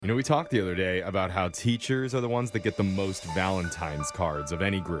You know, we talked the other day about how teachers are the ones that get the most Valentine's cards of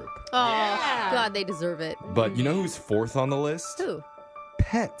any group. Oh, Yeah. God, they deserve it. But you know who's fourth on the list? Who?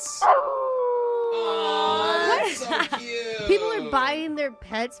 Pets. Oh, that's so cute. People are buying their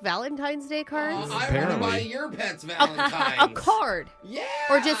pets Valentine's Day cards? I want to Apparently. buy your pet's Valentine's. A card. Yeah.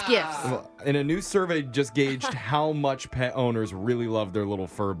 Or just gifts? Well, in a new survey just gauged how much pet owners really love their little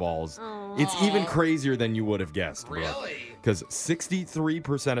fur balls. It's even crazier than you would have guessed. Really? Because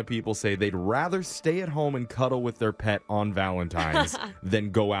 63% of people say they'd rather stay at home and cuddle with their pet on Valentine's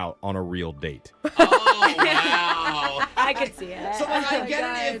than go out on a real date. Oh, wow. I could see it. So like, I Oh, get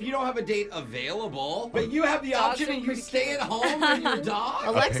God. it if you don't have a date available, but you have the option are and you pretty stay at home with your dog.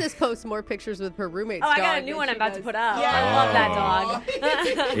 Alexis posts more pictures with her roommate's Oh, I dog got a than new one she I'm about does. to put up. Yeah. I love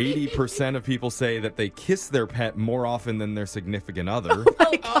that dog. 80% of people say that they kiss their pet more often than their significant other.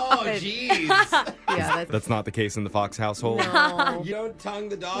 Oh, jeez. Yeah, That's not the case in the Fox household. no. You don't tongue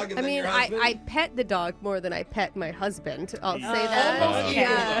the dog and I then mean, your husband? I pet the dog more than I pet my husband. I'll say that. Almost equal,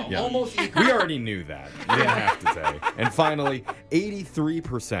 Yeah. though. Yeah. Almost equal. We already knew that. You didn't have to say. And finally,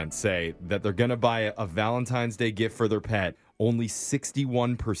 83% say that they're going to buy a Valentine's Day gift for their pet. Only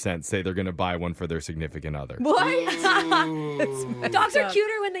 61% say they're going to buy one for their significant other. What? Ooh. Dogs are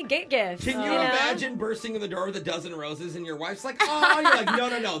cuter when they get gifts. Can you know? imagine bursting in the door with a dozen roses and your wife's like, oh, you're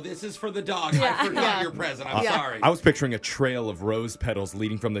like, no, this is for the dog. I forgot Yeah. your present. I'm Yeah. sorry. I was picturing a trail of rose petals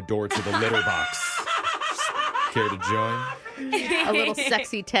leading from the door to the litter box. Care to join? A little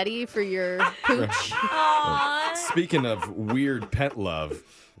sexy teddy for your pooch. Aww. Speaking of weird pet love,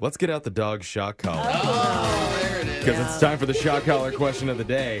 let's get out the dog shock collar. Oh, there it is. Because it's time for the shock collar question of the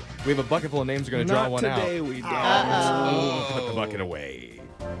day. We have a bucket full of names. We're going to draw Not one today, out. we don't. Oh, put the bucket away.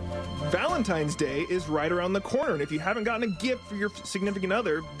 Valentine's Day is right around the corner, and if you haven't gotten a gift for your significant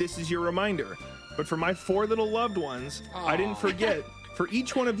other, this is your reminder. But for my 4 little loved ones, I didn't forget. For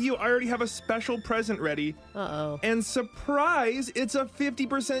each one of you, I already have a special present ready. Uh-oh. And surprise, it's a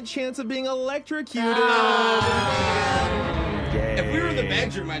 50% chance of being electrocuted. If we were in the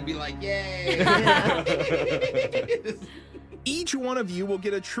bedroom, I'd be like, yay. Each one of you will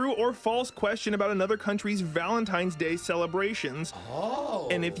get a true or false question about another country's Valentine's Day celebrations. Oh.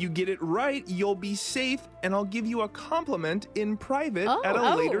 And if you get it right, you'll be safe, and I'll give you a compliment in private at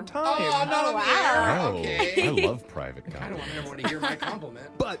a Oh. later Oh, time. not on the Oh, air. Okay. I love private I don't conversation. want everyone to hear my compliment.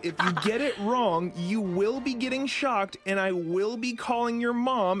 But if you get it wrong, you will be getting shocked, and I will be calling your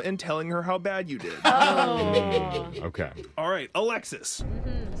mom and telling her how bad you did. Okay. All right, Alexis.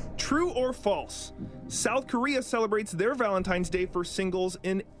 True or false? South Korea celebrates their Valentine's Day for singles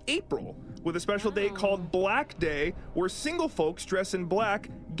in April with a special day called Black Day, where single folks dress in black,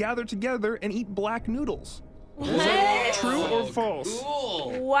 gather together, and eat black noodles. True or false?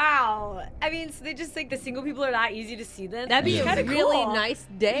 Cool. Wow. I mean, so they just think the single people are that easy to see them? That'd be Kinda a really cool. nice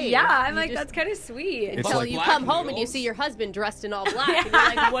day. Yeah, I'm You like, just- that's kind of sweet. It's Until like you black come home and you noodles. see your husband dressed in all black, and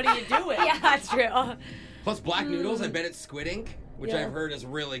you're like, what are you doing? Yeah, that's true. Plus black noodles, I bet it's squid ink, which Yeah. I've heard is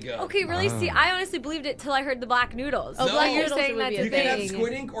really good. Okay, really? See, I honestly believed it till I heard the black noodles. Oh, No. black You're noodles saying would that's be a a You can have thing.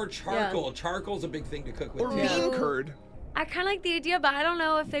 squid ink or charcoal. Charcoal's a big thing to cook with. Or too. bean curd? I kind of like the idea, but I don't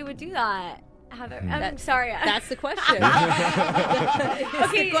know if they would do that. Heather, I'm sorry. That's the question.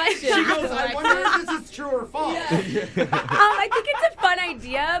 okay. question. She goes, I wonder if this is true or false. I think it's a fun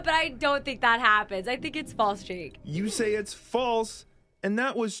idea, but I don't think that happens. I think it's false, Jake. You say it's false, and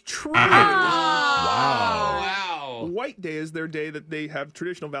that was true. Wow. White Day is their day that they have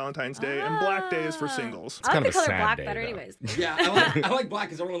traditional Valentine's Day, and Black Day is for singles. I kind like of the a color sad black day, better, though. anyways. Yeah, I like black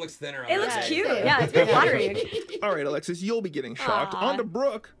because everyone looks thinner on It that looks day. cute. Yeah, it's very flattering. All right, Alexis, you'll be getting shocked. Aw. On to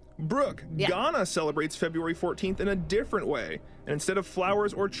Brooke. Brooke, Yeah. Ghana celebrates February 14th in a different way. And instead of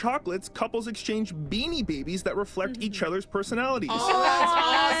flowers or chocolates, couples exchange beanie babies that reflect each other's personalities. Oh, that's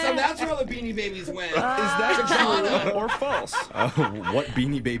awesome. That's where all the Beanie Babies went. Is that true or false? What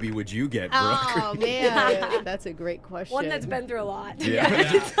beanie baby would you get, Brooke? Oh, man. That's a great question. One that's been through a lot. Yeah.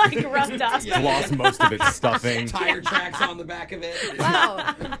 It's like roughed up. Yeah. Lost most of its stuffing. Tire tracks on the back of it. Wow.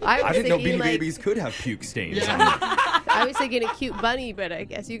 I was I didn't know thinking, beanie like, babies could have puke stains. Yeah. I was thinking a cute bunny, but I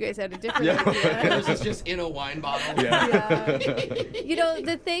guess you guys had a different Yeah. idea. Yours is just in a wine bottle. Yeah. You know,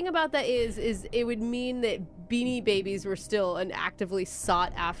 the thing about that is it would mean that Beanie Babies were still an actively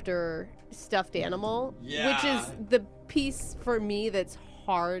sought after stuffed animal, Yeah. which is the piece for me that's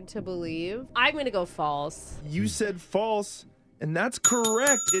hard to believe. I'm going to go false. You said false, and that's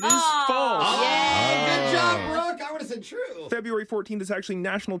correct. It is Aw. false. Oh, good job, Brooke. I would have said true. February 14th is actually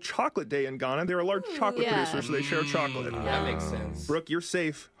National Chocolate Day in Ghana. They're a large chocolate yeah. producer, so they share chocolate. That makes sense. Brooke, you're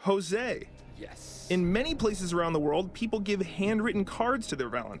safe. Jose. Yes. In many places around the world, people give handwritten cards to their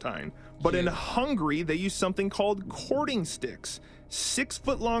Valentine. But in Hungary, they use something called courting sticks.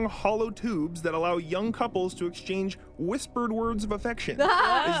 6-foot-long hollow tubes that allow young couples to exchange whispered words of affection. Is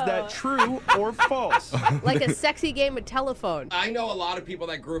that true or false? Like a sexy game of telephone. I know a lot of people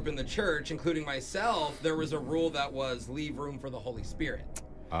that grew up in the church, including myself. There was a rule that was leave room for the Holy Spirit.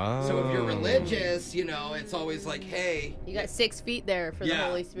 Oh. So if you're religious, it's always like, hey, You got 6 feet there for the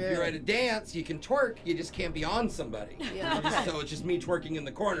Holy Spirit. if you're at a dance, you can twerk, you just can't be on somebody. Yeah, You just- okay. So it's just me twerking in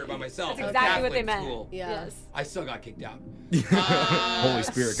the corner by myself. That's at exactly what they Catholic meant. School. Yeah. Yes. I still got kicked out. Holy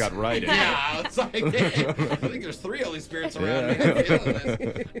Spirit got right in. Yeah, it's like, I think there's 3 Holy Spirits around me. I'm feeling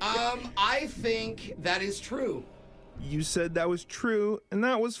this. I think that is true. You said that was true, and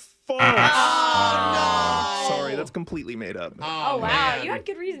that was false. Oh, no! Sorry, that's completely made up. Oh, wow. man. You had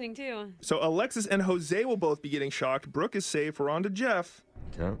good reasoning, too. So Alexis and Jose will both be getting shocked. Brooke is safe. We're on to Jeff.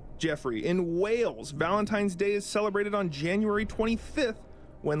 Okay. Jeffrey, in Wales, Valentine's Day is celebrated on January 25th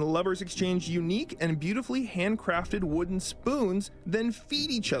when lovers exchange unique and beautifully handcrafted wooden spoons, then feed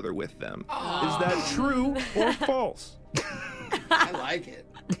each other with them. Is that true or false? I like it.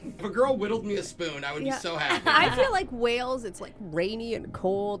 If a girl whittled me a spoon, I would be so happy. I feel like Wales, it's like rainy and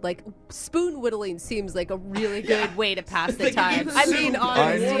cold. Like spoon whittling seems like a really good way to pass the like time. eating I mean, soup. I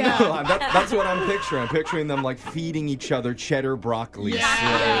honestly, know. yeah. That's what I'm picturing. I'm picturing them like feeding each other cheddar broccoli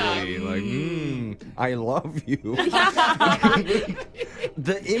slowly. Like, I love you.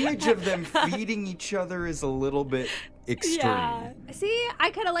 The image of them feeding each other is a little bit extreme. Yeah. See, I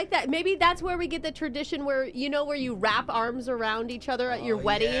kind of like that. Maybe that's where we get the tradition where you wrap arms around each other at your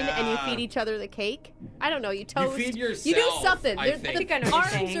wedding and you yeah. feed each other the cake. I don't know. You toast. feed You do yourself, something. I The think. I know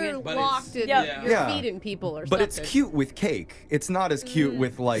what you're arms saying. are But locked and yeah. you're Yeah. feeding people or But something. it's cute with cake. It's not as cute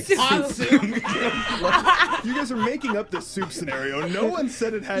with like Hot soup. soup. You guys are making up this soup scenario. No one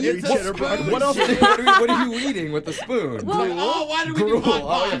said it had to be It's a cheddar broccoli. What else? What are you eating with the spoon? Oh, why do we do Gruel. hot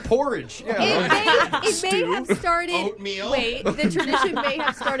Oh, yeah, pot? porridge. Yeah. It may have started. Oatmeal. Wait, the tradition may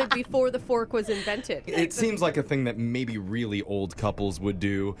have started before the fork was invented. It seems like a thing that maybe really old couples would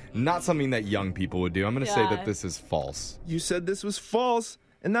do, not something that young people would do. I'm going to say Yeah. that this is false. You said this was false,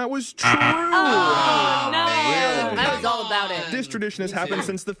 and that was true. No. I was all about it. This tradition has happened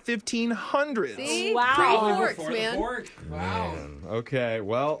since the 1500s. See? Wow. Pre-forks, Before the man. fork. Wow. Okay,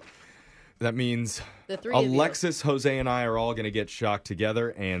 well, that means The three of you. Alexis, Jose, and I are all going to get shocked together,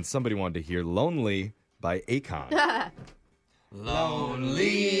 and somebody wanted to hear Lonely by Akon.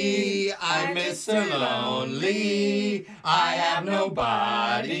 Lonely, I'm Mr. Lonely. I have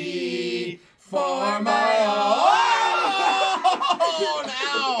nobody for my own. You're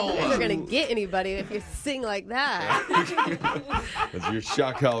Ow! not gonna get anybody if you sing like that. That's your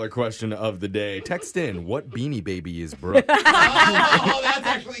shock collar question of the day. Text in, what Beanie Baby is Brooke? Oh, that's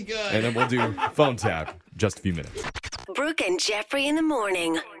actually good. And then we'll do phone tap just a few minutes. Brooke and Jeffrey in the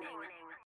morning.